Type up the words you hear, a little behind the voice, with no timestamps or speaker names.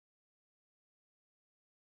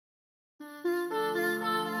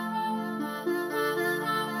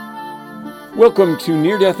Welcome to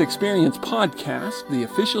Near Death Experience Podcast, the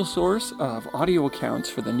official source of audio accounts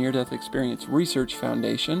for the Near Death Experience Research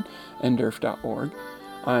Foundation, NDERF.org.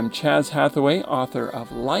 I'm Chaz Hathaway, author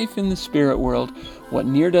of Life in the Spirit World, What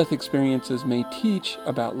Near-Death Experiences May Teach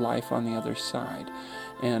About Life on the Other Side.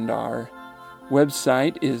 And our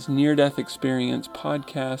website is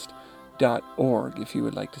neardeathexperiencepodcast.org if you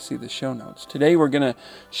would like to see the show notes. Today we're going to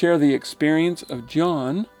share the experience of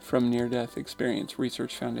John from Near Death Experience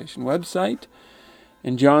Research Foundation website.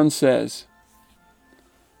 And John says,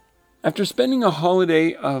 after spending a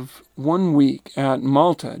holiday of 1 week at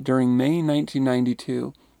Malta during May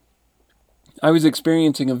 1992, I was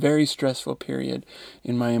experiencing a very stressful period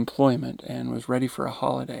in my employment and was ready for a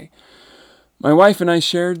holiday. My wife and I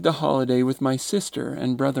shared the holiday with my sister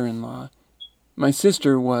and brother-in-law. My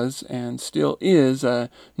sister was, and still is, a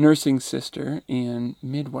nursing sister in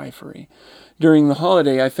midwifery. During the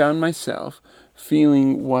holiday, I found myself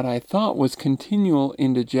feeling what I thought was continual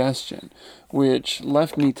indigestion, which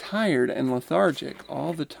left me tired and lethargic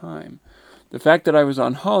all the time. The fact that I was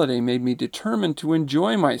on holiday made me determined to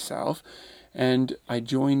enjoy myself, and I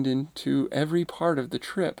joined into every part of the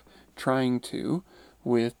trip, trying to,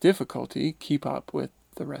 with difficulty, keep up with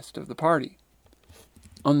the rest of the party.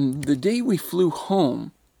 On the day we flew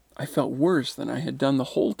home, I felt worse than I had done the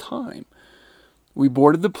whole time. We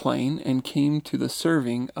boarded the plane and came to the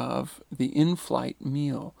serving of the in-flight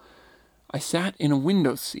meal. I sat in a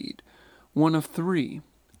window seat, one of 3,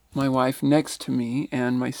 my wife next to me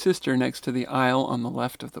and my sister next to the aisle on the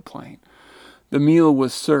left of the plane. The meal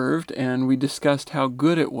was served, and we discussed how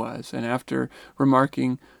good it was, and after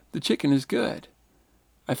remarking, "The chicken is good,"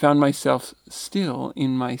 I found myself still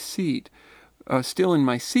in my seat,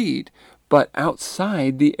 but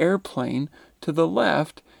outside the airplane to the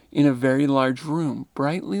left in a very large room,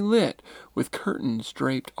 brightly lit, with curtains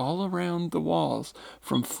draped all around the walls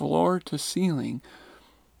from floor to ceiling.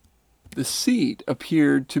 The seat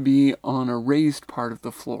appeared to be on a raised part of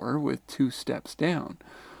the floor with 2 steps down.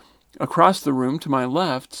 Across the room to my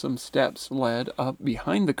left, some steps led up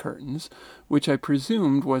behind the curtains, which I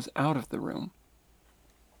presumed was out of the room.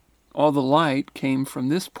 All the light came from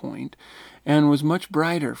this point and was much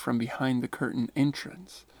brighter from behind the curtain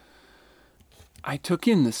entrance. I took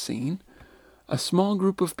in the scene. A small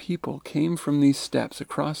group of people came from these steps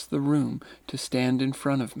across the room to stand in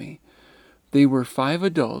front of me. They were 5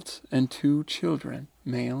 adults and 2 children,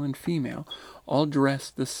 male and female, all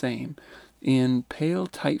dressed the same. In pale,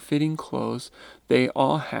 tight-fitting clothes, they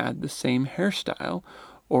all had the same hairstyle,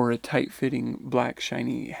 or a tight-fitting black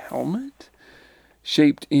shiny helmet,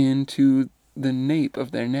 shaped into the nape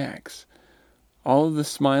of their necks. All of the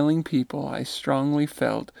smiling people, I strongly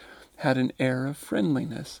felt, had an air of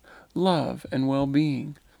friendliness, love, and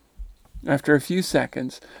well-being. After a few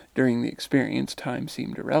seconds, during the experience time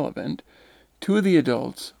seemed irrelevant, 2 of the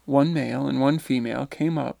adults, 1 male and 1 female,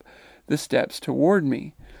 came up the steps toward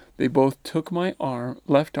me. They both took my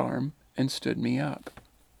left arm and stood me up.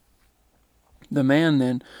 The man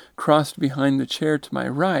then crossed behind the chair to my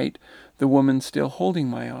right, the woman still holding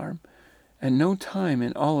my arm. At no time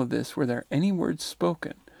in all of this were there any words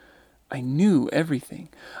spoken. I knew everything.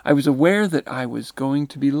 I was aware that I was going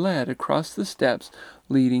to be led across the steps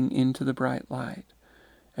leading into the bright light.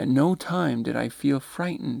 At no time did I feel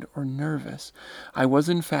frightened or nervous. I was,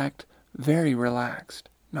 in fact, very relaxed,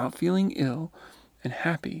 not feeling ill, and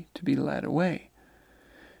happy to be led away.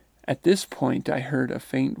 At this point I heard a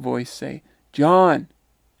faint voice say, "John!"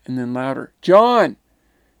 and then louder, "John!"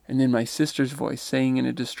 and then my sister's voice saying in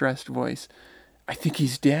a distressed voice, "I think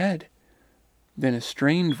he's dead." Then a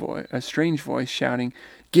strange voice shouting,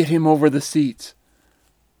 "Get him over the seats."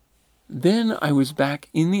 Then I was back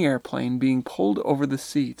in the airplane being pulled over the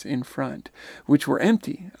seats in front, which were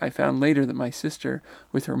empty. I found later that my sister,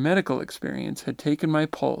 with her medical experience, had taken my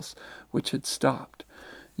pulse, which had stopped.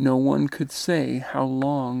 No one could say how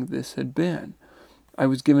long this had been. I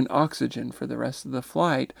was given oxygen for the rest of the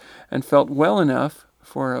flight and felt well enough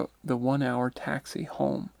for the 1-hour taxi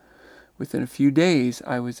home. Within a few days,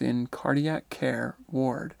 I was in cardiac care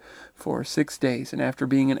ward for 6 days, and after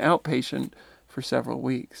being an outpatient for several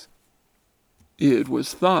weeks. It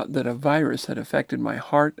was thought that a virus had affected my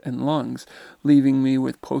heart and lungs, leaving me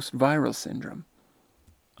with post-viral syndrome.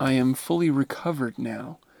 I am fully recovered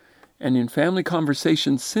now, and in family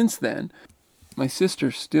conversations since then, my sister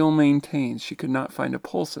still maintains she could not find a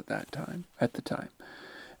pulse at the time,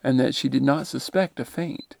 and that she did not suspect a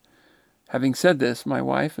faint. Having said this, my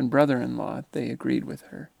wife and brother-in-law, they agreed with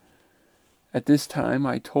her. At this time,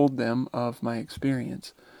 I told them of my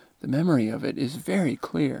experience. The memory of it is very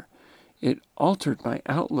clear. It altered my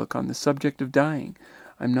outlook on the subject of dying.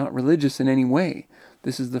 I'm not religious in any way.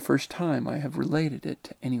 This is the first time I have related it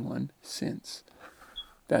to anyone since.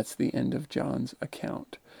 That's the end of John's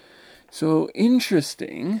account. So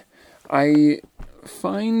interesting. I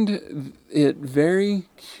find it very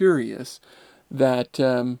curious that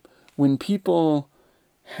when people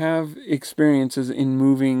have experiences in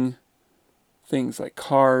moving things like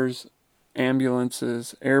cars,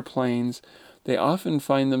 ambulances, airplanes, they often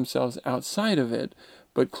find themselves outside of it,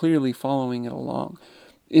 but clearly following it along.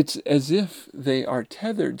 It's as if they are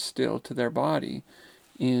tethered still to their body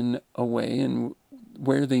in a way, and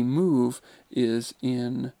where they move is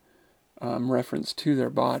in reference to their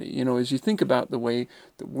body. You know, as you think about the way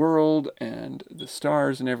the world and the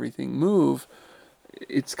stars and everything move,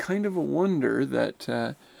 it's kind of a wonder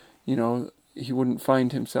that, he wouldn't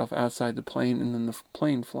find himself outside the plane and then the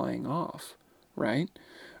plane flying off, right?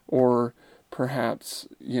 Or perhaps,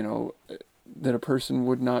 that a person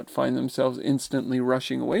would not find themselves instantly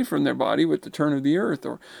rushing away from their body with the turn of the earth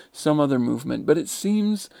or some other movement. But it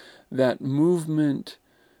seems that movement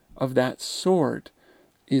of that sort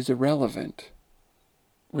is irrelevant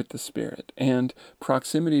with the spirit, and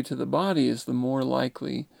proximity to the body is the more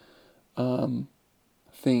likely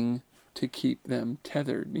thing to keep them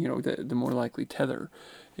tethered, the more likely tether,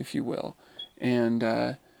 if you will. And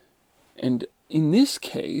in this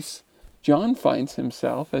case, John finds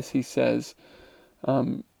himself, as he says,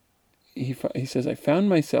 he says, I found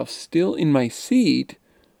myself still in my seat,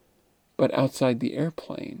 but outside the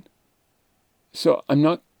airplane. So I'm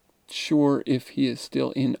not sure if he is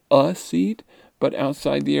still in a seat, but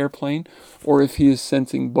outside the airplane, or if he is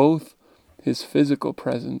sensing both his physical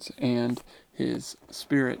presence and his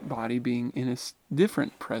spirit body being in a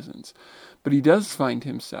different presence. But he does find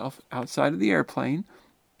himself outside of the airplane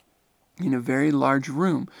in a very large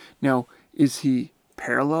room. Now, is he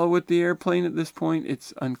parallel with the airplane at this point?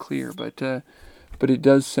 It's unclear, but it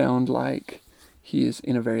does sound like he is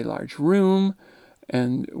in a very large room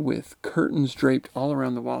and with curtains draped all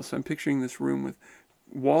around the walls. So I'm picturing this room with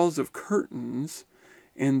walls of curtains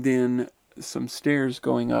and then some stairs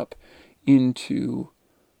going up into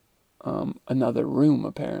another room,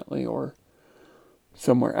 apparently, or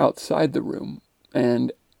somewhere outside the room.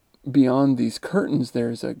 And beyond these curtains,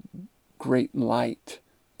 there's a great light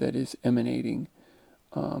that is emanating,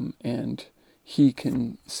 and he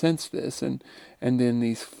can sense this. And then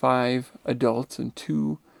these 5 adults and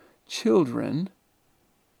 2 children,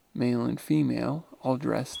 male and female, all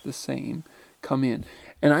dressed the same, come in.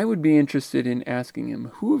 And I would be interested in asking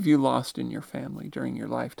him, who have you lost in your family during your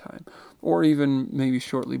lifetime? Or even maybe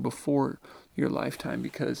shortly before your lifetime,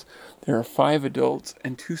 because there are 5 adults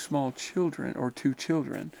and 2 small children, or 2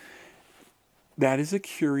 children. That is a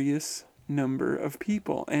curious number of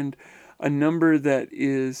people, and a number that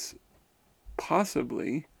is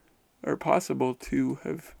possible to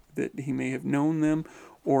have, that he may have known them,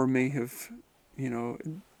 or may have,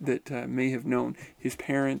 may have known his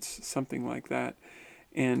parents, something like that.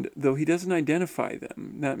 And though he doesn't identify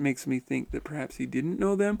them, that makes me think that perhaps he didn't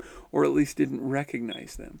know them, or at least didn't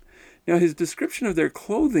recognize them. Now, his description of their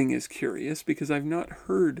clothing is curious, because I've not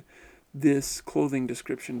heard this clothing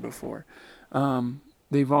description before.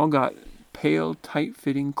 They've all got pale,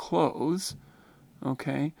 tight-fitting clothes,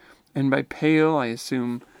 okay? And by pale, I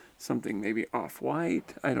assume something maybe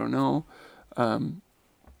off-white, I don't know.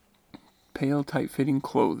 Pale, tight-fitting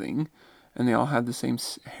clothing, and they all have the same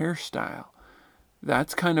hairstyle.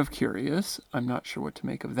 That's kind of curious. I'm not sure what to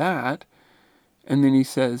make of that. And then he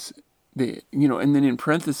says, and then in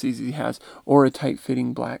parentheses he has, or a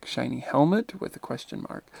tight-fitting black shiny helmet with a question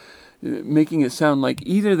mark, making it sound like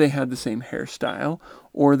either they had the same hairstyle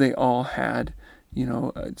or they all had,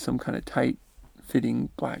 some kind of tight-fitting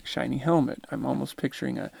black shiny helmet. I'm almost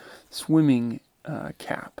picturing a swimming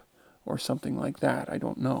cap or something like that. I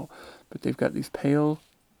don't know. But they've got these pale,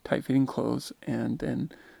 tight-fitting clothes and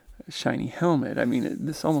then shiny helmet. I mean,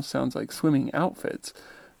 this almost sounds like swimming outfits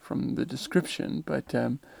from the description, but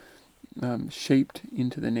shaped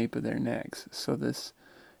into the nape of their necks. So this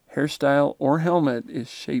hairstyle or helmet is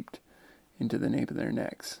shaped into the nape of their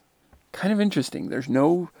necks. Kind of interesting. There's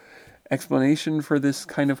no explanation for this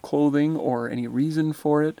kind of clothing or any reason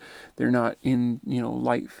for it. They're not in,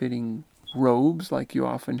 light-fitting robes like you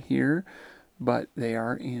often hear, but they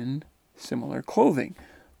are in similar clothing.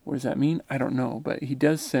 What does that mean? I don't know, but he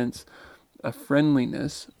does sense a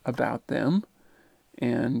friendliness about them,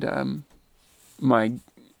 and my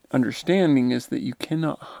understanding is that you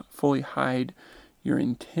cannot fully hide your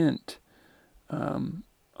intent on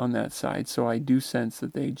that side, so I do sense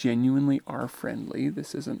that they genuinely are friendly.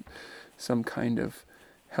 This isn't some kind of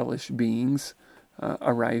hellish beings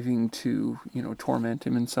arriving to, torment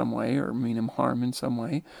him in some way or mean him harm in some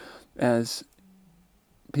way, as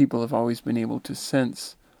people have always been able to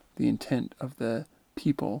sense the intent of the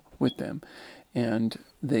people with them, and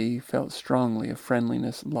they felt strongly of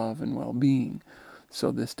friendliness, love, and well-being.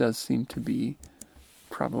 So this does seem to be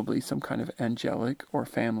probably some kind of angelic or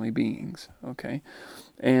family beings, okay?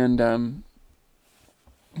 And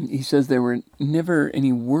he says there were never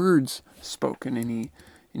any words spoken,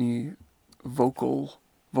 any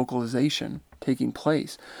vocalization taking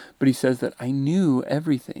place, but he says that I knew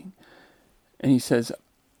everything. And he says,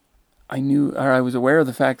 I was aware of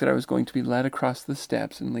the fact that I was going to be led across the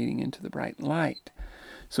steps and leading into the bright light.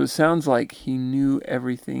 So it sounds like he knew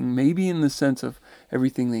everything, maybe in the sense of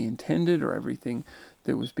everything they intended or everything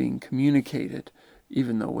that was being communicated,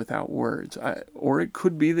 even though without words. Or it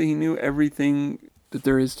could be that he knew everything that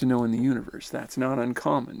there is to know in the universe. That's not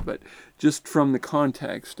uncommon, but just from the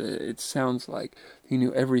context, it sounds like he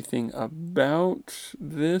knew everything about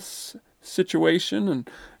this situation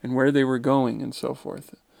and where they were going and so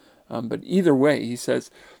forth. But either way, he says,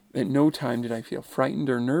 at no time did I feel frightened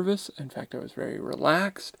or nervous. In fact, I was very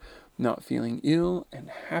relaxed, not feeling ill, and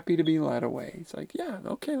happy to be led away. He's like, yeah,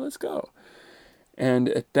 okay, let's go. And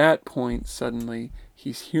at that point, suddenly,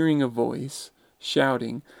 he's hearing a voice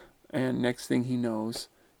shouting, and next thing he knows,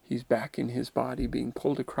 he's back in his body, being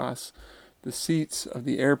pulled across the seats of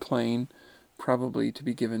the airplane, probably to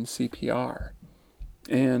be given CPR.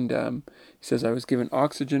 And he says, I was given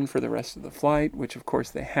oxygen for the rest of the flight, which of course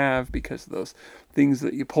they have because of those things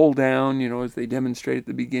that you pull down, as they demonstrate at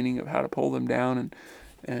the beginning of how to pull them down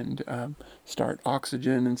and start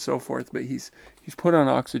oxygen and so forth. But he's put on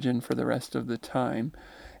oxygen for the rest of the time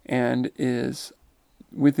and is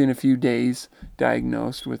within a few days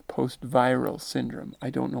diagnosed with post-viral syndrome. I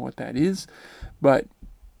don't know what that is, but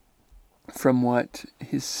from what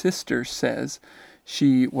his sister says,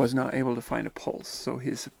 she was not able to find a pulse, so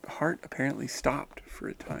his heart apparently stopped for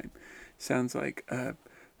a time. Sounds like a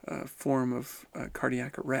form of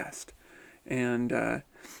cardiac arrest. And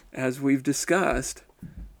as we've discussed,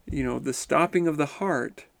 the stopping of the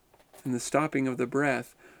heart and the stopping of the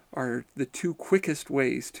breath are the two quickest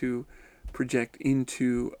ways to project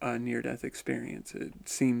into a near-death experience. It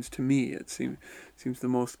seems to me, it seems the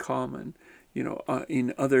most common.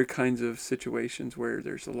 In other kinds of situations where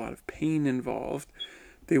there's a lot of pain involved,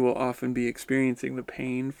 they will often be experiencing the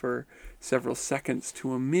pain for several seconds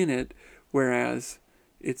to a minute, whereas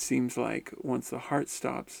it seems like once the heart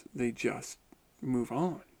stops, they just move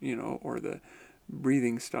on, or the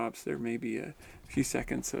breathing stops. There may be a few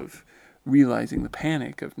seconds of realizing the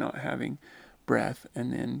panic of not having breath,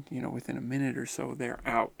 and then, within a minute or so, they're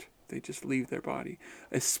out. They just leave their body,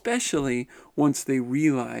 especially once they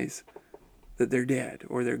realize that they're dead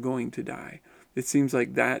or they're going to die. It seems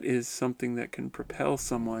like that is something that can propel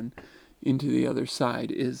someone into the other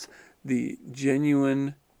side, is the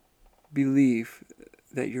genuine belief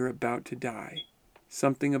that you're about to die.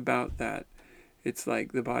 Something about that. It's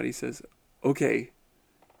like the body says, okay,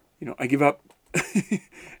 I give up.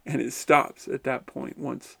 And it stops at that point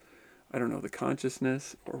once, the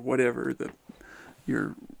consciousness or whatever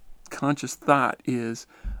your conscious thought is,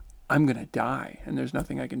 I'm going to die, and there's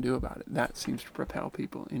nothing I can do about it. That seems to propel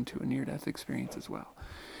people into a near-death experience as well.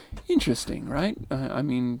 Interesting, right?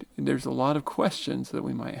 There's a lot of questions that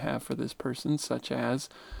we might have for this person, such as,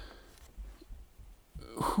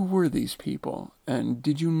 who were these people? And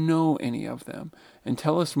did you know any of them? And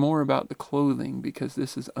tell us more about the clothing, because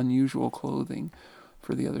this is unusual clothing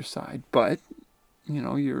for the other side. But,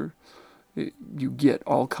 you get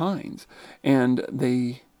all kinds. And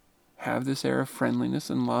they have this air of friendliness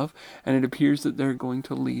and love, and it appears that they're going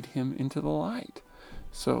to lead him into the light.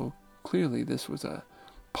 So clearly this was a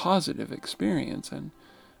positive experience, and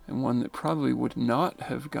one that probably would not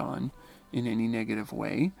have gone in any negative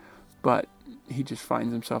way, but he just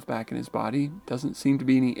finds himself back in his body. Doesn't seem to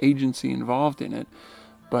be any agency involved in it,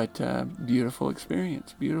 but beautiful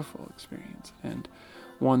experience, and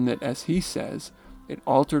one that, as he says, it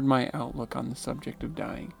altered my outlook on the subject of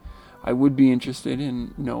dying. I would be interested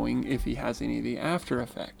in knowing if he has any of the after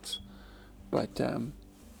effects, but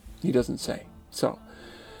he doesn't say. So,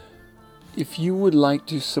 if you would like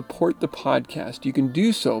to support the podcast, you can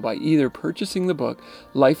do so by either purchasing the book,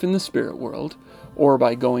 Life in the Spirit World, or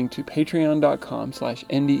by going to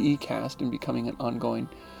patreon.com/ndecast and becoming an ongoing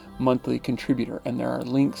monthly contributor. And there are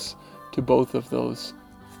links to both of those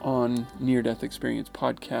on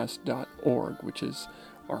neardeathexperiencepodcast.org, which is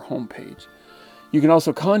our homepage. You can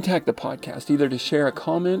also contact the podcast either to share a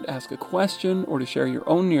comment, ask a question, or to share your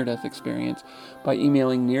own near-death experience by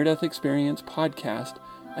emailing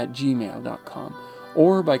neardeathexperiencepodcast@gmail.com.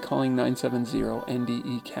 or by calling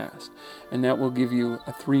 970-NDE-CAST. And that will give you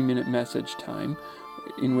a 3-minute message time,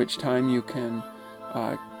 in which time you can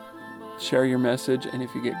share your message. And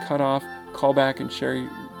if you get cut off, call back and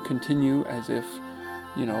continue as if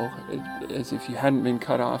you hadn't been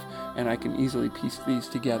cut off, and I can easily piece these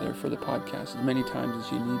together for the podcast as many times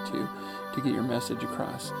as you need to get your message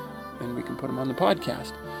across, and we can put them on the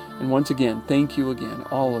podcast. And once again, thank you again,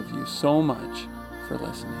 all of you, so much for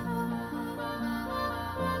listening.